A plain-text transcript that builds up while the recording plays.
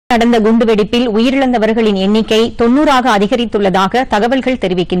நடந்த குண்டுவெடிப்பில் உயிரிழந்தவர்களின் எண்ணிக்கை 90ஆக அதிகரித்துள்ளதாக தகவல்கள்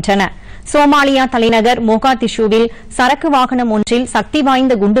தெரிவிக்கின்றன. சோமாலியா தலைநகர் மொகாதிஷுவில் சரக்கு வாகனம் ஒன்றில் சக்தி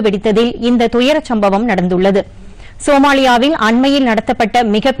வாய்ந்த குண்டு வெடித்ததில் இந்த துயரச் சம்பவம் நடந்துள்ளது. சோமாலியாவில் அண்மையில் நடத்தப்பட்ட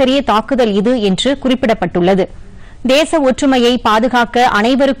மிகப்பெரிய தாக்குதல் இது என்று குறிப்பிடப்பட்டுள்ளது. தேச ஒற்றுமையை பாதுகாக்க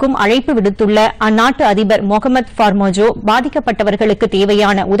அனைவருக்கும் அழைப்பு விடுத்துள்ள அந்நாட்டு அதிபர் முகமது ஃபார்மோஜோ பாதிக்கப்பட்டவர்களுக்கு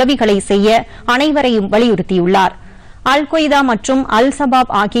தேவையான உதவிகளை செய்ய அனைவரையும் வலியுறுத்தியுள்ளார். அல் கொய்தா மற்றும் அல்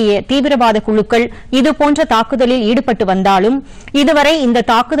சபாப் ஆகிய தீவிரவாத குழுக்கள் இதுபோன்ற தாக்குதலில் ஈடுபட்டு வந்தாலும் இதுவரை இந்த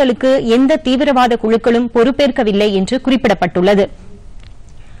தாக்குதலுக்கு எந்த தீவிரவாத குழுக்களும் பொறுப்பேற்கவில்லை என்று குறிப்பிடப்பட்டுள்ளது.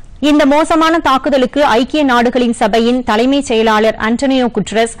 இந்த மோசமான தாக்குதலுக்கு ஐக்கிய நாடுகளின் சபையின் தலைமைச் செயலாளர் அன்டோனியோ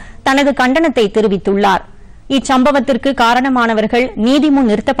குட்ரஸ் தனது கண்டனத்தை தெரிவித்துள்ளார். இச்சம்பவத்திற்கு காரணமானவர்கள் நீதிமுன்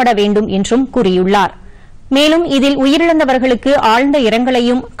நிறுத்தப்பட வேண்டும் என்றும் கூறியுள்ளார். மேலும் இதில் உயிரிழந்தவர்களுக்கு ஆழ்ந்த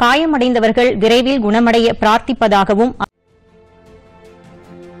இரங்கலையும் காயமடைந்தவர்கள் விரைவில் குணமடைய பிரார்த்திப்பதாகவும்